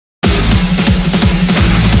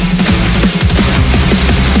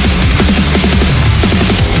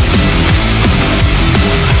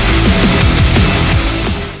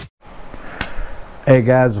Hey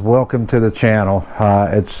guys, welcome to the channel.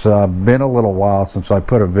 It's been a little while since I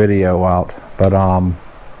put a video out, but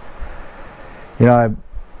you know, I'm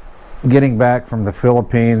getting back from the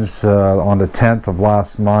Philippines on the 10th of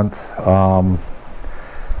last month.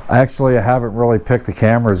 Actually, I haven't really picked the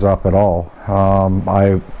cameras up at all.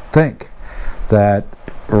 I think that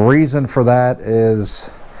reason for that is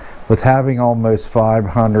with having almost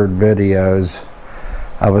 500 videos,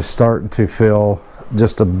 I was starting to feel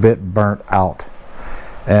just a bit burnt out.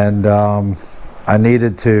 And I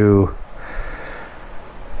needed to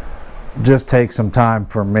just take some time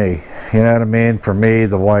for me, you know what I mean, for me,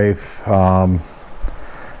 the wife.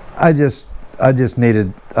 I just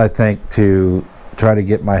needed, I think, to try to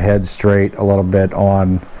get my head straight a little bit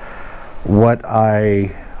on what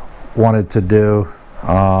I wanted to do.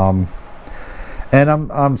 And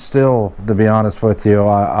I'm still, to be honest with you,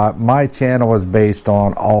 my channel is based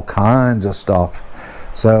on all kinds of stuff.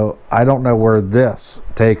 So I don't know where this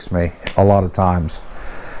takes me a lot of times,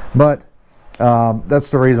 but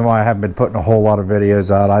that's the reason why I haven't been putting a whole lot of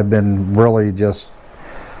videos out. I've been really just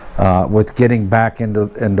with getting back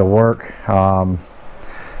into work.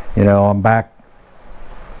 You know, I'm back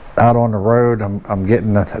out on the road. I'm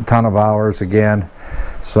getting a ton of hours again,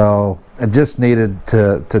 so I just needed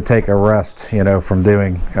to take a rest, you know, from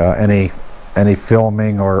doing any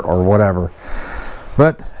filming or whatever.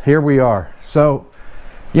 But here we are. So,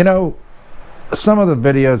 you know, some of the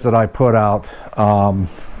videos that I put out,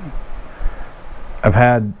 I've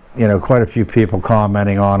had, you know, quite a few people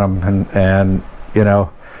commenting on them, and you know,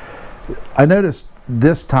 I noticed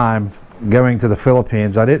this time going to the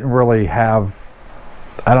Philippines, I didn't really have,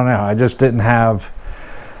 I don't know, I just didn't have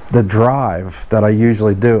the drive that I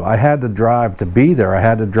usually do. I had the drive to be there. I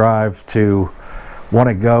had the drive to want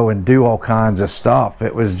to go and do all kinds of stuff.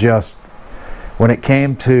 It was just, when it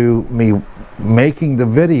came to me making the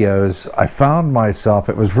videos, I found myself,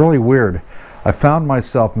 it was really weird, I found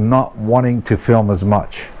myself not wanting to film as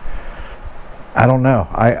much. I don't know,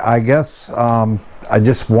 I guess I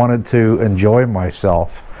just wanted to enjoy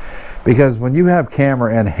myself, because when you have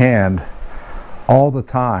camera in hand all the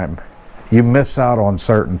time, you miss out on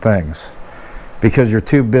certain things because you're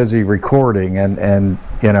too busy recording and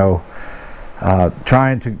you know,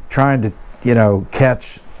 trying to you know,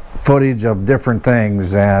 catch footage of different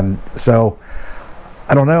things. And so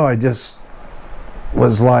I don't know, I just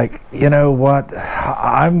was like, you know what,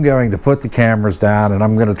 I'm going to put the cameras down and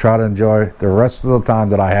I'm going to try to enjoy the rest of the time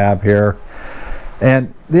that I have here.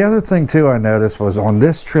 And the other thing too I noticed was on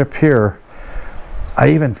this trip here, I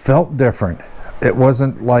even felt different. It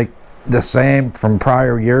wasn't like the same from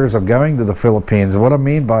prior years of going to the Philippines. What I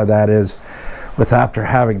mean by that is, with after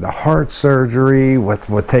having the heart surgery, with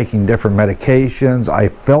taking different medications, I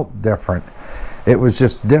felt different. It was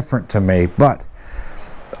just different to me, but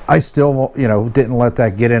I still, you know, didn't let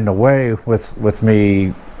that get in the way with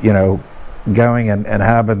me, you know, going and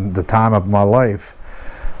having the time of my life.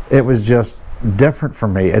 It was just different for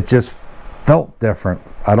me. It just felt different.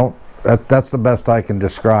 That's the best I can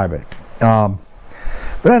describe it.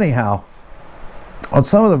 But anyhow, on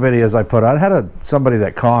some of the videos I put out, I had somebody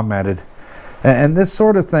that commented, and this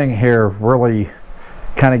sort of thing here really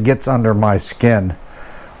kind of gets under my skin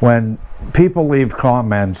when people leave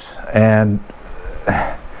comments. And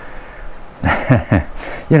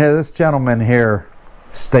you know, this gentleman here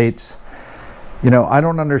states, you know, I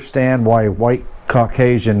don't understand why white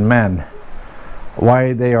Caucasian men,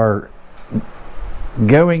 why they are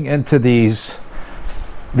going into these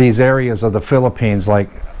areas of the Philippines,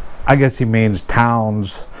 like, I guess he means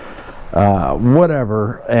towns,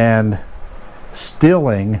 whatever, and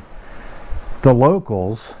stealing the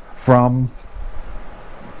locals from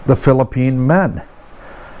the Philippine men.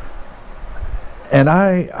 And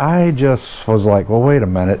I just was like, well, wait a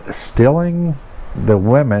minute, stealing the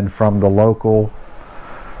women from the local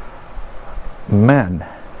men.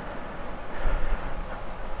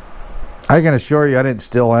 I can assure you I didn't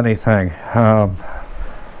steal anything.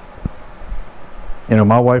 You know,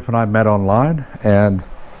 my wife and I met online, and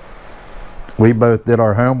we both did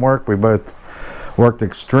our homework. We both worked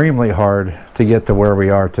extremely hard to get to where we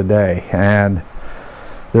are today, and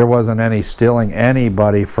there wasn't any stealing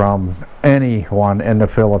anybody from anyone in the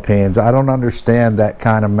Philippines. I don't understand that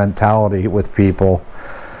kind of mentality with people.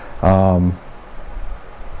 You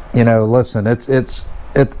know, listen, it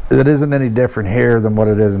isn't any different here than what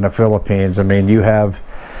it is in the Philippines. I mean, you have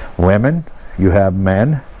women, you have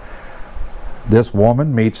men. This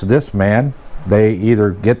woman meets this man. They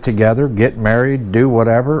either get together, get married, do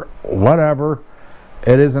whatever.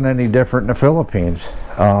 It isn't any different in the Philippines.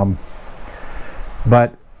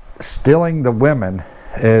 But stealing the women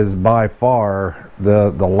is by far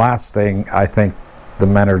the last thing I think the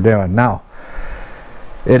men are doing. Now,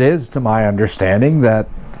 it is to my understanding that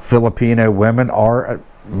Filipino women are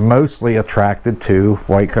mostly attracted to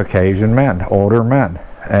white Caucasian men, older men.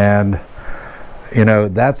 And, you know,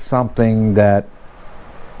 that's something that,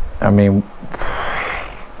 I mean,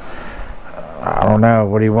 I don't know.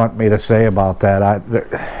 What do you want me to say about that?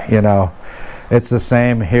 You know, it's the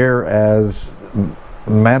same here as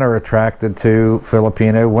men are attracted to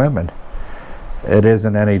Filipino women. It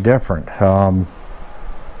isn't any different.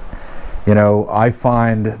 You know, I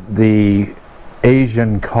find the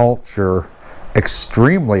Asian culture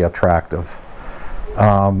extremely attractive.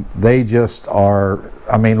 They just are,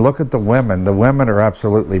 I mean, look at the women. The women are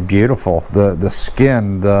absolutely beautiful. The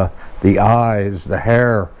skin, the eyes, the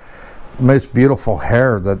hair, most beautiful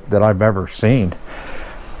hair that I've ever seen.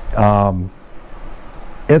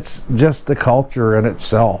 It's just the culture in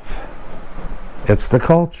itself. It's the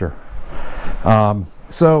culture.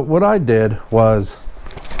 So what I did was,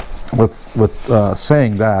 with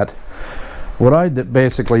saying that, what I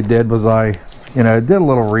basically did was I, you know, did a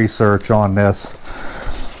little research on this,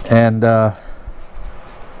 and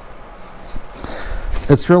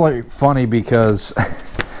it's really funny because,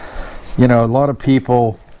 you know, a lot of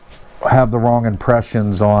people have the wrong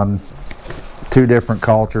impressions on two different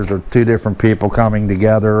cultures or two different people coming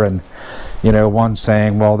together, and, you know, one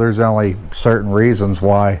saying, well, there's only certain reasons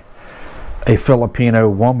why a Filipino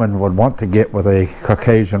woman would want to get with a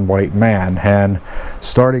Caucasian white man. And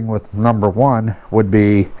starting with number one would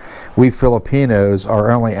be, we Filipinos are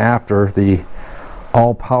only after the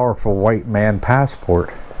all-powerful white man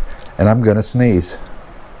passport. And I'm gonna sneeze.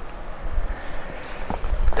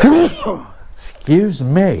 Excuse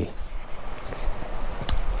me.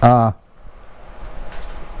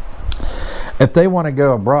 If they want to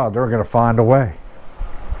go abroad, they're going to find a way,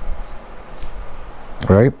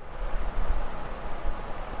 right?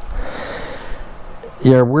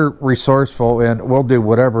 Yeah, we're resourceful, and we'll do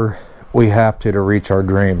whatever we have to reach our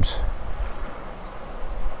dreams.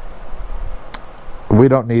 We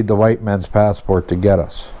don't need the white man's passport to get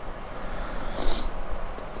us.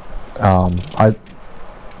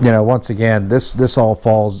 You know, once again, this all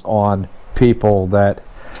falls on people that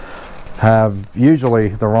have usually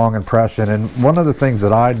the wrong impression. And one of the things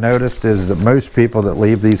that I noticed is that most people that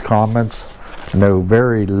leave these comments know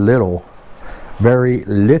very little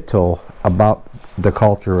about the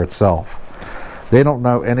culture itself. They don't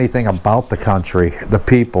know anything about the country, the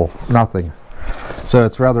people, nothing. So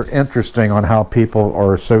it's rather interesting on how people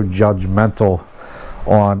are so judgmental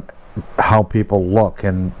on how people look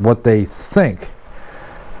and what they think.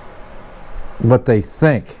 What they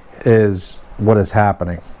think is what is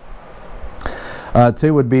happening.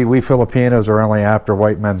 Two would be, we Filipinos are only after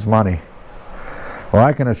white men's money. Well,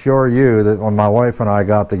 I can assure you that when my wife and I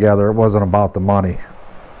got together, it wasn't about the money.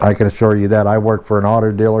 I can assure you that. I worked for an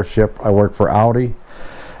auto dealership. I worked for Audi,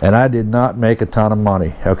 and I did not make a ton of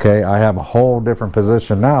money. Okay, I have a whole different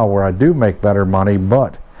position now where I do make better money,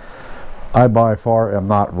 but I by far am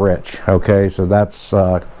not rich. Okay, so that's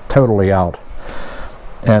totally out.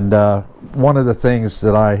 And one of the things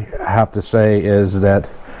that I have to say is that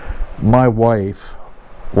my wife,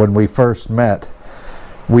 when we first met,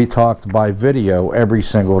 we talked by video every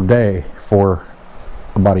single day for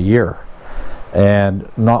about a year, and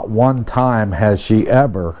not one time has she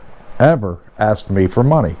ever asked me for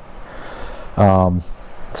money.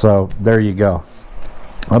 So there you go.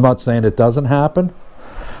 I'm not saying it doesn't happen.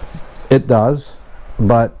 It does,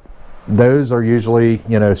 but those are usually,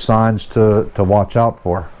 you know, signs to watch out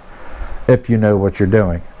for if you know what you're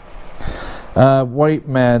doing. White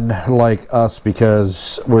men like us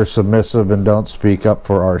because we're submissive and don't speak up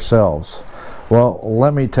for ourselves. Well,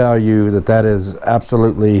 let me tell you that is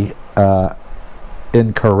absolutely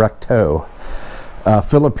incorrecto.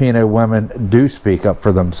 Filipino women do speak up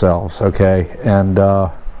for themselves, okay? And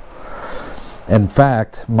in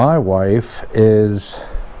fact, my wife is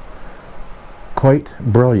quite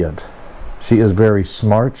brilliant. She is very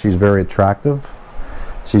smart, she's very attractive,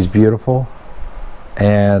 she's beautiful,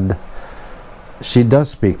 and she does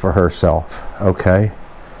speak for herself, okay?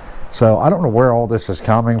 So I don't know where all this is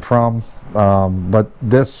coming from, but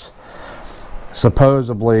this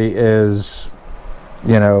supposedly is,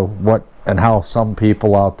 you know, what and how some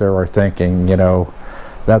people out there are thinking. You know,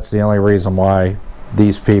 that's the only reason why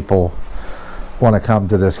these people want to come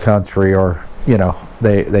to this country, or, you know,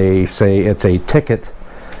 they say it's a ticket,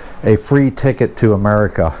 a free ticket to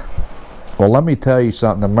America. Well, let me tell you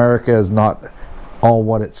something. America is not all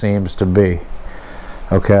what it seems to be.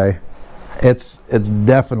 Okay, it's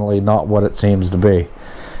definitely not what it seems to be.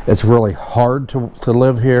 It's really hard to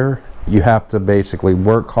live here. You have to basically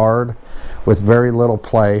work hard with very little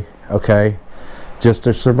play. Okay, just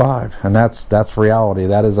to survive, and that's reality.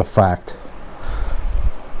 That is a fact.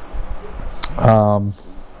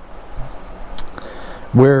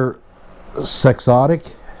 We're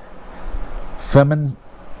sexotic,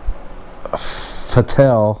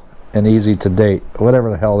 fatale, and easy to date, whatever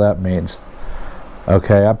the hell that means.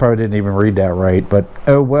 Okay, I probably didn't even read that right, but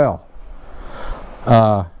oh well.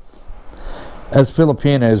 As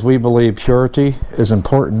Filipinos, we believe purity is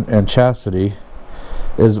important, and chastity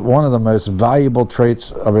is one of the most valuable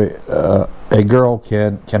traits of a girl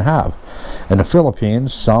can have. In the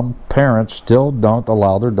Philippines, some parents still don't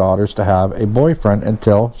allow their daughters to have a boyfriend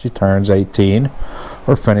until she turns 18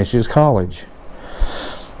 or finishes college.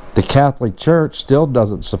 The Catholic Church still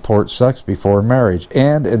doesn't support sex before marriage,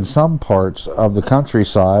 and in some parts of the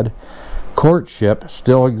countryside, courtship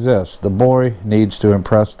still exists. The boy needs to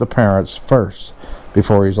impress the parents first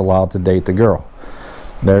before he's allowed to date the girl.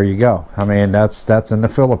 There you go. I mean, that's in the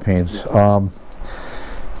Philippines.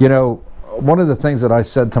 You know, one of the things that I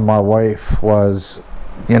said to my wife was,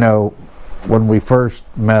 you know, when we first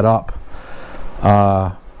met up,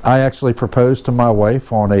 I actually proposed to my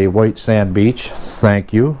wife on a white sand beach.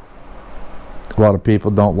 Thank you. A lot of people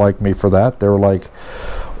don't like me for that. They were like,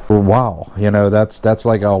 wow, you know, that's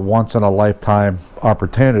like a once in a lifetime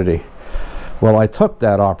opportunity. Well, I took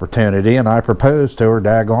that opportunity and I proposed to her,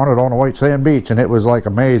 daggone it, on a white sand beach, and it was like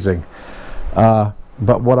amazing.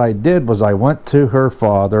 But what I did was I went to her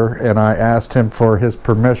father and I asked him for his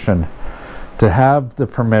permission to have the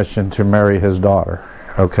permission to marry his daughter.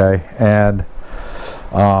 Okay, and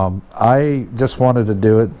I just wanted to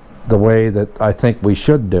do it the way that I think we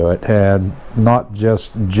should do it, and not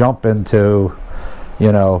just jump into,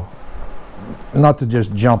 you know, not to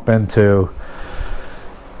just jump into.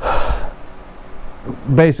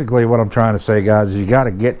 Basically what I'm trying to say, guys, is you got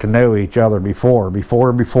to get to know each other before,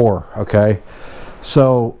 okay?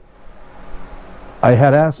 So I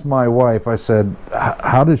had asked my wife, I said,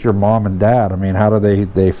 how does your mom and dad, I mean, how do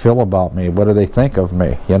they feel about me? What do they think of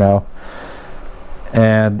me, you know?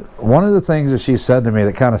 And one of the things that she said to me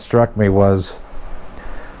that kind of struck me was,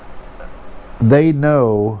 they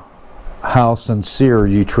know how sincere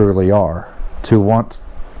you truly are to want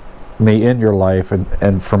me in your life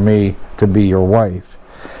and for me to be your wife,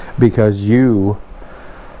 because you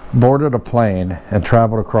boarded a plane and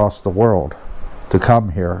traveled across the world to come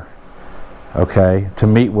here, okay, to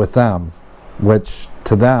meet with them, which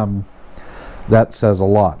to them, that says a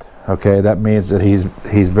lot. Okay, that means that he's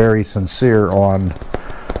very sincere on,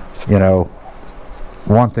 you know,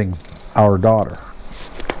 wanting our daughter.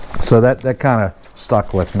 So that kind of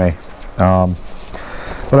stuck with me.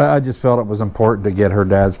 But I just felt it was important to get her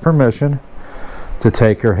dad's permission to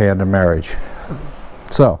take her hand in marriage.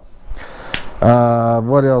 So,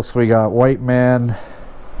 what else we got? White men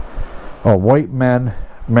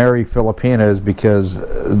marry Filipinos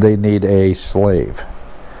because they need a slave.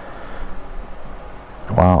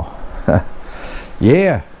 Wow.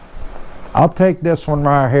 Yeah, I'll take this one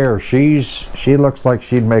right here. She looks like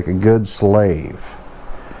she'd make a good slave.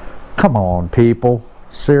 Come on, people,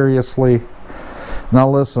 seriously. Now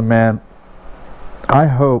listen, man, I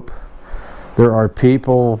hope there are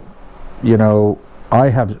people, you know,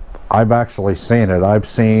 I've actually seen it. I've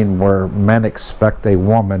seen where men expect a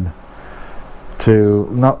woman to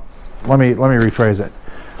not. Let me rephrase it.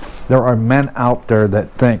 There are men out there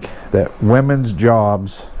that think that women's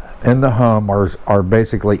jobs in the home are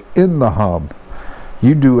basically in the home.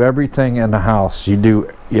 You do everything in the house. You do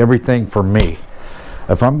everything for me.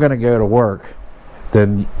 If I'm going to go to work,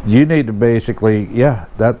 then you need to basically, yeah,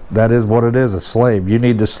 that is what it is, a slave. You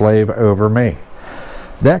need to slave over me.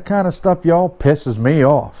 That kind of stuff, y'all, pisses me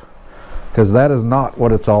off, because that is not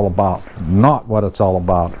what it's all about. Not what it's all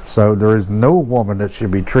about. So there is no woman that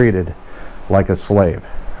should be treated like a slave.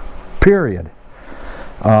 Period.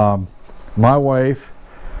 My wife,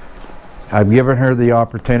 I've given her the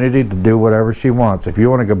opportunity to do whatever she wants. If you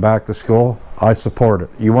want to go back to school, I support it.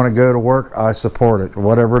 You want to go to work, I support it.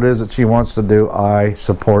 Whatever it is that she wants to do, I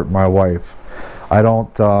support my wife. I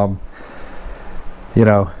don't, you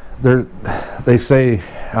know, they say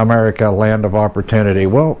America, a land of opportunity.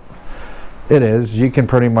 Well, it is. You can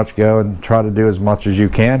pretty much go and try to do as much as you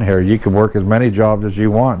can here. You can work as many jobs as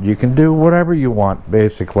you want. You can do whatever you want,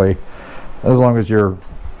 basically, as long as you're,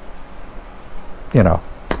 you know,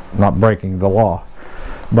 not breaking the law.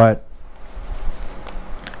 But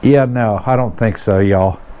yeah, no, I don't think so,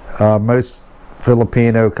 y'all. Most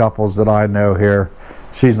Filipino couples that I know here,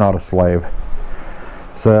 she's not a slave.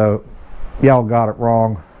 So y'all got it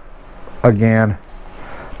wrong again.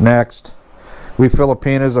 Next, we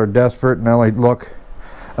Filipinos are desperate and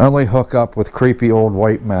only hook up with creepy old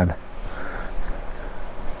white men.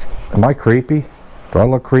 Am I creepy? Do I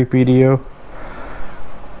look creepy to you?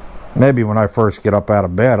 Maybe when I first get up out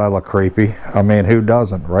of bed I look creepy. I mean, who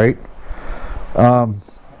doesn't, right?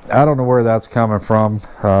 I don't know where that's coming from.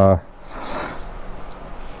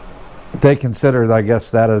 They consider, I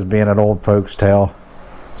guess, that as being an old folks tale.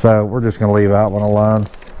 So we're just going to leave that one alone.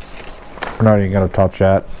 We're not even going to touch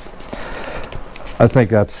that. I think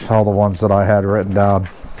that's all the ones that I had written down.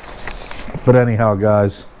 But anyhow,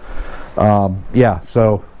 guys, yeah,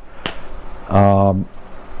 so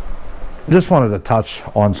just wanted to touch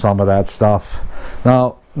on some of that stuff.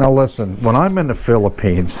 Now listen, when I'm in the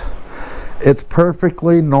Philippines, it's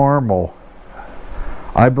perfectly normal.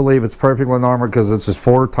 I believe it's perfectly normal because it's just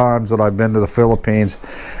 4 times that I've been to the Philippines.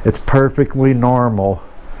 It's perfectly normal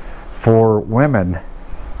for women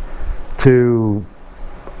to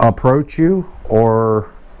approach you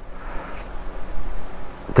or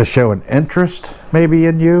to show an interest maybe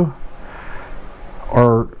in you,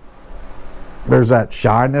 or there's that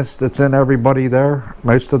shyness that's in everybody there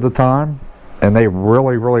most of the time, and they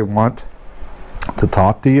really want to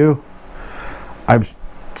talk to you. I've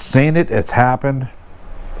seen it, it's happened,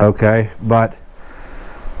 okay,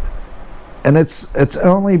 and it's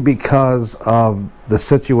only because of the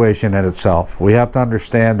situation in itself. We have to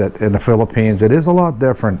understand that in the Philippines it is a lot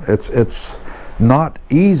different. It's not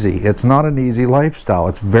easy. It's not an easy lifestyle.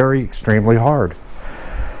 It's very extremely hard.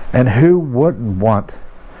 And who wouldn't want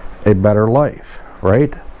a better life,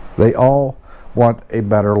 right? They all want a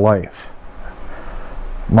better life.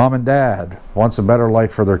 Mom and dad wants a better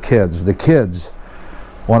life for their kids. The kids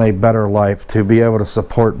want a better life to be able to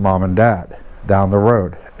support mom and dad down the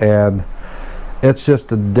road. And it's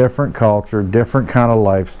just a different culture, different kind of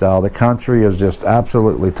lifestyle. The country is just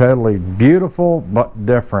absolutely, totally beautiful, but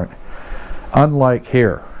different. Unlike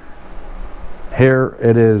here. Here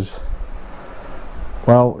it is,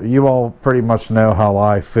 well, you all pretty much know how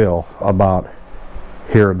I feel about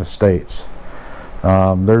here in the States.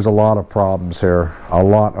 There's a lot of problems here, a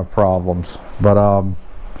lot of problems. But,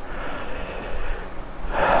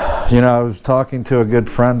 you know, I was talking to a good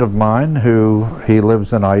friend of mine he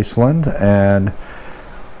lives in Iceland, and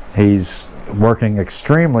he's working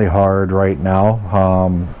extremely hard right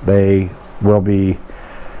now. They will be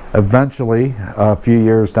eventually, a few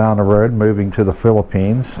years down the road, moving to the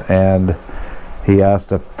Philippines, and he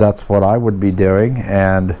asked if that's what I would be doing.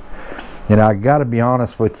 And you know, I got to be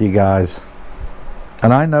honest with you guys,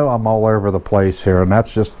 and I know I'm all over the place here, and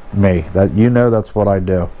that's just me, that, you know, that's what I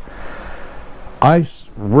do. I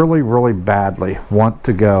really badly want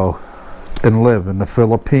to go and live in the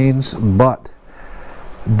Philippines, but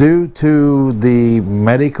due to the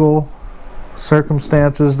medical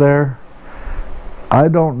circumstances there, I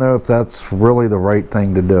don't know if that's really the right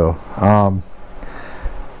thing to do.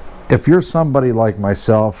 If you're somebody like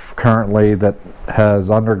myself currently that has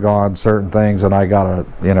undergone certain things, and I got a,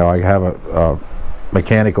 you know, I have a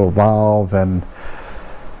mechanical valve, and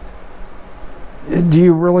do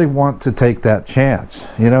you really want to take that chance?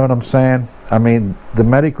 You know what I'm saying? I mean, the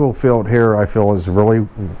medical field here, I feel, is really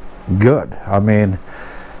good. I mean,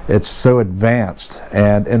 it's so advanced,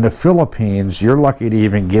 and in the Philippines, you're lucky to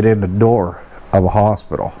even get in the door of a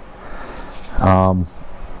hospital.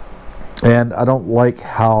 And I don't like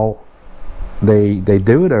how they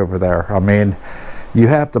do it over there. I mean, you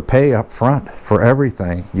have to pay up front for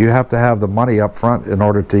everything. You have to have the money up front in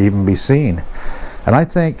order to even be seen. And I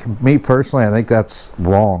think, me personally, I think that's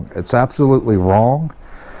wrong. It's absolutely wrong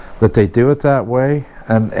that they do it that way.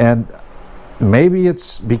 And maybe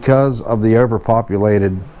it's because of the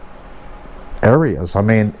overpopulated areas. I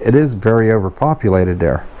mean, it is very overpopulated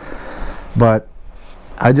there. But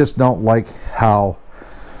I just don't like how,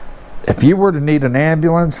 if you were to need an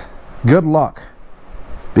ambulance, good luck,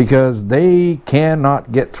 because they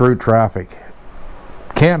cannot get through traffic.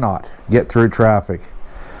 Cannot get through traffic.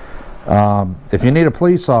 If you need a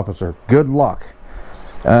police officer, good luck.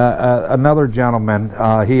 Another gentleman,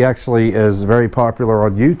 he actually is very popular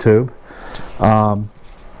on YouTube,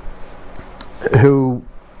 who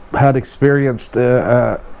had experienced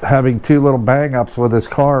having 2 little bang-ups with his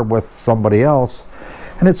car with somebody else,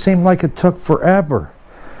 and it seemed like it took forever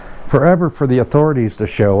for the authorities to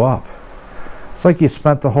show up. It's like you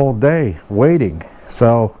spent the whole day waiting.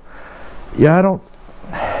 So yeah, I don't,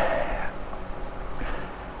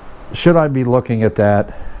 should I be looking at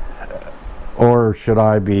that, or should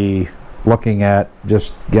I be looking at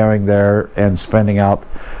just going there and spending out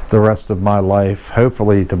the rest of my life,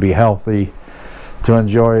 hopefully to be healthy, to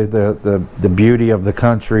enjoy the beauty of the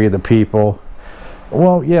country, the people?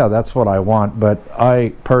 Well, yeah, that's what I want, but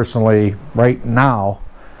I personally, right now,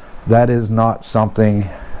 that is not something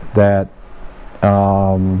that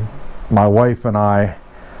my wife and I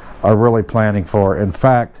are really planning for. In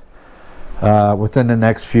fact, within the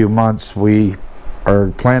next few months, we are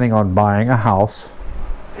planning on buying a house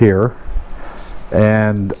here,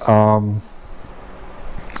 and I'm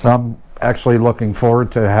actually looking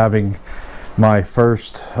forward to having my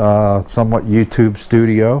first somewhat YouTube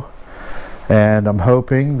studio, and I'm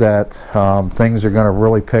hoping that things are going to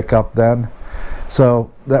really pick up then.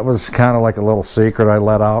 So that was kind of like a little secret I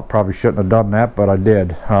let out. Probably shouldn't have done that, but I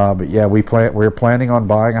did. But yeah, we're planning on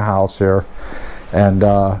buying a house here, and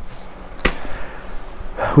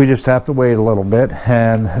we just have to wait a little bit,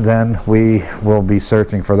 and then we will be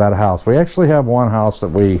searching for that house. We actually have one house that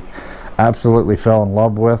we absolutely fell in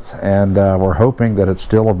love with, and we're hoping that it's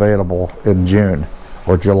still available in June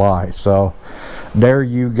or July. So there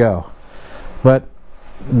you go. But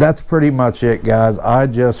that's pretty much it, guys. I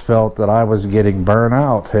just felt that I was getting burnt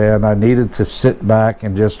out, and I needed to sit back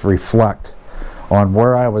and just reflect on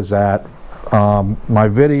where I was at. My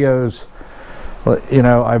videos, you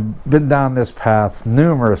know, I've been down this path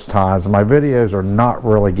numerous times. My videos are not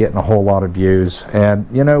really getting a whole lot of views, and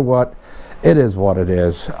you know what? It is what it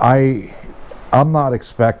is. I'm not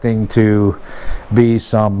expecting to be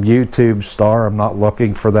some YouTube star. I'm not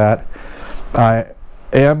looking for that. I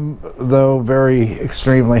am, though, very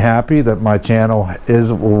extremely happy that my channel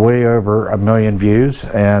is way over 1 million views,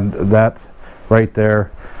 and that right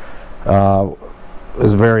there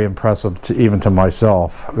is very impressive even to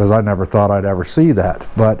myself, because I never thought I'd ever see that,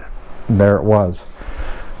 but there it was.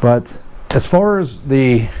 But as far as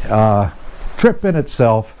the trip in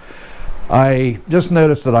itself, I just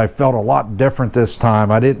noticed that I felt a lot different this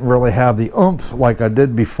time. I didn't really have the oomph like I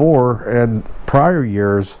did before in prior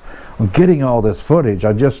years on getting all this footage.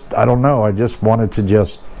 I don't know, I just wanted to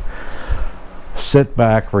just sit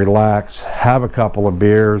back, relax, have a couple of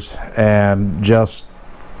beers, and just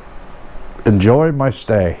enjoy my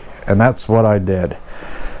stay. And that's what I did.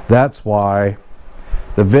 That's why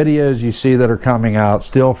the videos you see that are coming out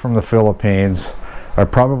still from the Philippines are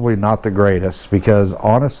probably not the greatest, because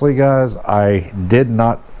honestly, guys, I did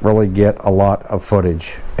not really get a lot of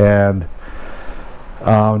footage. And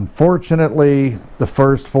unfortunately, the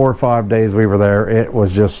first 4 or 5 days we were there, it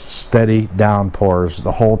was just steady downpours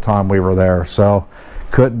the whole time we were there. So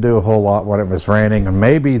couldn't do a whole lot when it was raining. And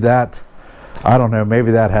maybe that, I don't know,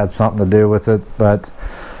 maybe that had something to do with it. But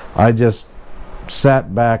I just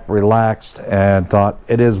sat back, relaxed, and thought,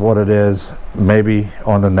 it is what it is. Maybe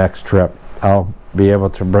on the next trip I'll be able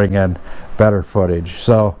to bring in better footage.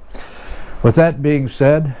 So with that being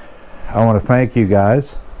said, I want to thank you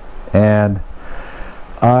guys, and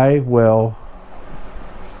I will,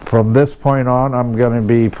 from this point on, I'm going to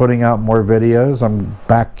be putting out more videos. I'm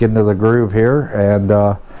back into the groove here, and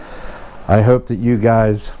I hope that you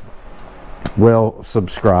guys will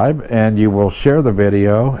subscribe and you will share the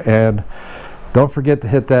video, and don't forget to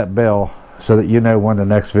hit that bell so that you know when the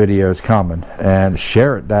next video is coming, and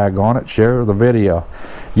share it, daggone it, share the video.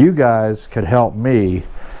 You guys could help me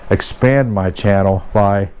expand my channel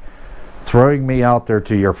by throwing me out there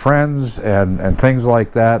to your friends and things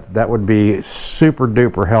like that. That would be super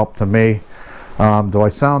duper help to me. Do I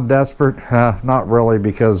sound desperate? Not really,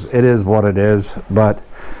 because it is what it is, but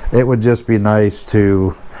it would just be nice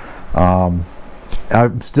to, I'm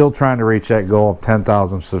still trying to reach that goal of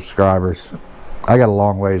 10,000 subscribers. I got a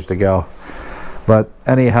long ways to go, but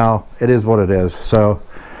anyhow, it is what it is. So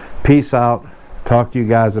peace out. Talk to you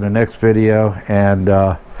guys in the next video,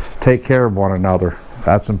 and take care of one another.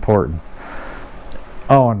 That's important.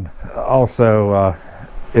 Oh, and also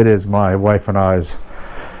it is my wife and I's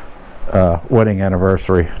wedding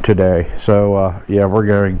anniversary today. So yeah, we're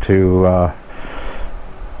going to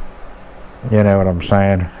you know what I'm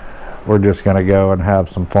saying, we're just going to go and have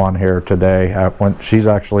some fun here today when she's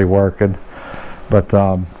actually working.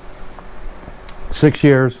 But 6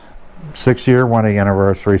 year wedding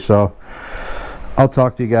anniversary. So I'll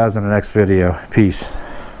talk to you guys in the next video. Peace.